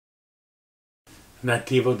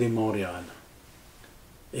Nativo de Montréal,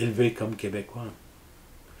 élevé comme Québécois,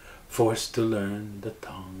 forced to learn the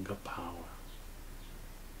tongue of power.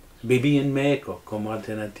 Viví en México como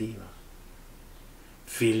alternativa,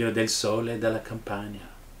 figlio del sole e della campagna,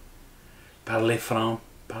 parler franc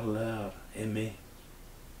parleur aimé,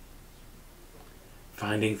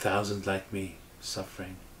 finding thousands like me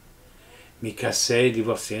suffering. Mi casai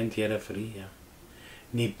divorcié in terra fria,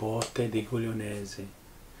 nipote di Guglionesi,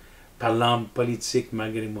 parlant politique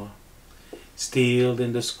malgré moi, still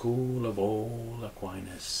in the school of old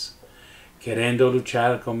Aquinas, querendo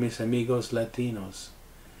luchar con mis amigos latinos.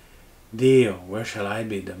 Dio, where shall I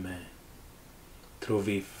be demain? Trop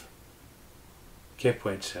vif, que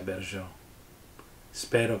puede saber yo?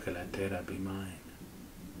 Spero que la terra be mine.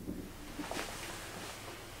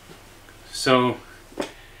 So,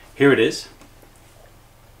 here it is,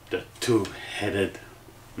 the two-headed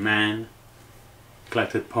man,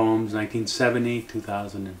 collected poems 1970,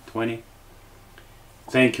 2020.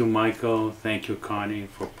 Thank you, Michael, thank you, Connie,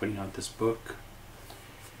 for putting out this book.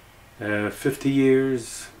 50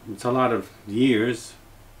 years, it's a lot of years.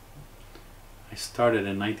 I started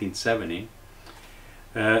in 1970.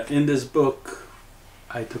 In this book,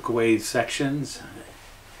 I took away sections,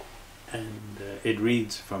 and it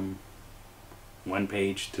reads from one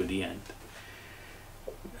page to the end.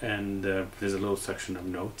 And there's a little section of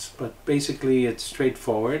notes, but basically it's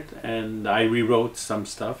straightforward, and I rewrote some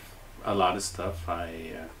stuff, a lot of stuff.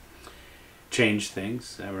 I changed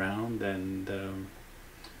things around, and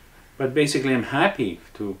but basically I'm happy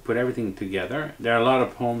to put everything together. There are a lot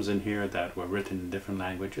of poems in here that were written in different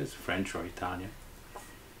languages, French or Italian.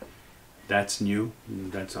 That's new.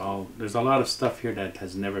 That's all. There's a lot of stuff here that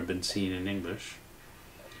has never been seen in English.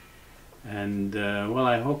 And well,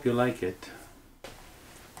 I hope you like it.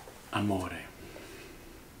 Amore.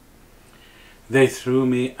 They threw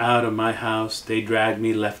me out of my house. They dragged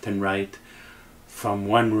me left and right, from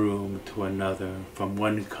one room to another, from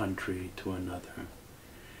one country to another.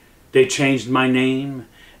 They changed my name.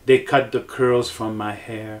 They cut the curls from my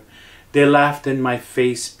hair. They laughed in my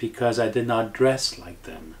face because I did not dress like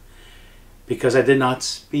them, because I did not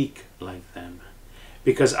speak like them,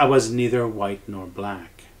 because I was neither white nor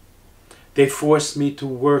black. They forced me to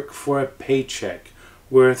work for a paycheck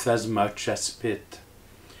worth as much as spit.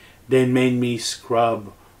 They made me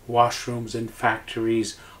scrub washrooms in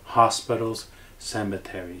factories, hospitals,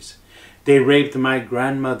 cemeteries. They raped my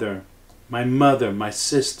grandmother, my mother, my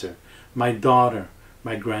sister, my daughter,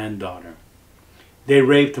 my granddaughter. They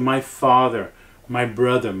raped my father, my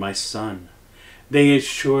brother, my son. They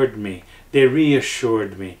assured me, they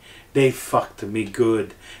reassured me, they fucked me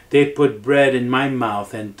good. They put bread in my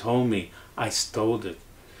mouth and told me I stole it.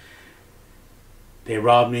 They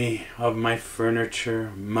robbed me of my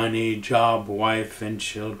furniture, money, job, wife, and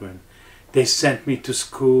children. They sent me to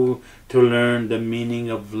school to learn the meaning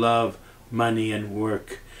of love, money, and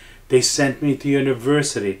work. They sent me to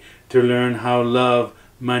university to learn how love,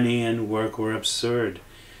 money, and work were absurd.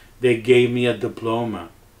 They gave me a diploma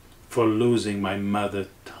for losing my mother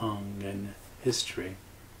tongue and history.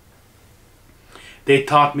 They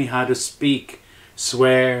taught me how to speak,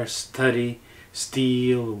 swear, study,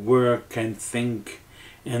 steal, work, and think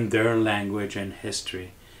in their language and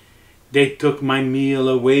history. They took my meal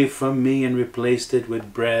away from me and replaced it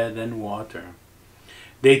with bread and water.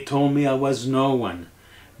 They told me I was no one.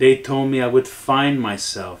 They told me I would find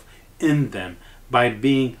myself in them by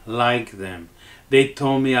being like them. They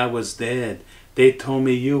told me I was dead. They told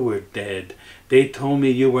me you were dead. They told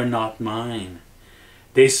me you were not mine.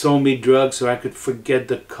 They sold me drugs so I could forget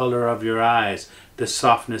the color of your eyes, the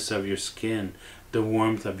softness of your skin, the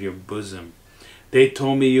warmth of your bosom. They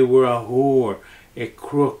told me you were a whore, a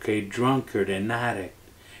crook, a drunkard, an addict,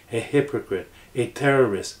 a hypocrite, a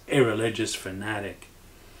terrorist, a religious fanatic.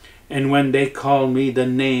 And when they called me the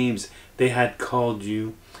names they had called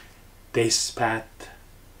you, they spat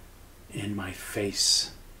in my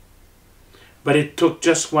face. But it took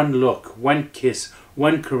just one look, one kiss,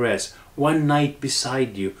 one caress, one night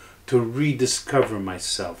beside you to rediscover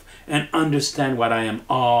myself and understand what I am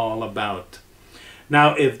all about.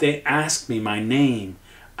 Now if they ask me my name,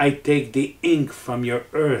 I take the ink from your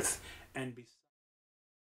earth and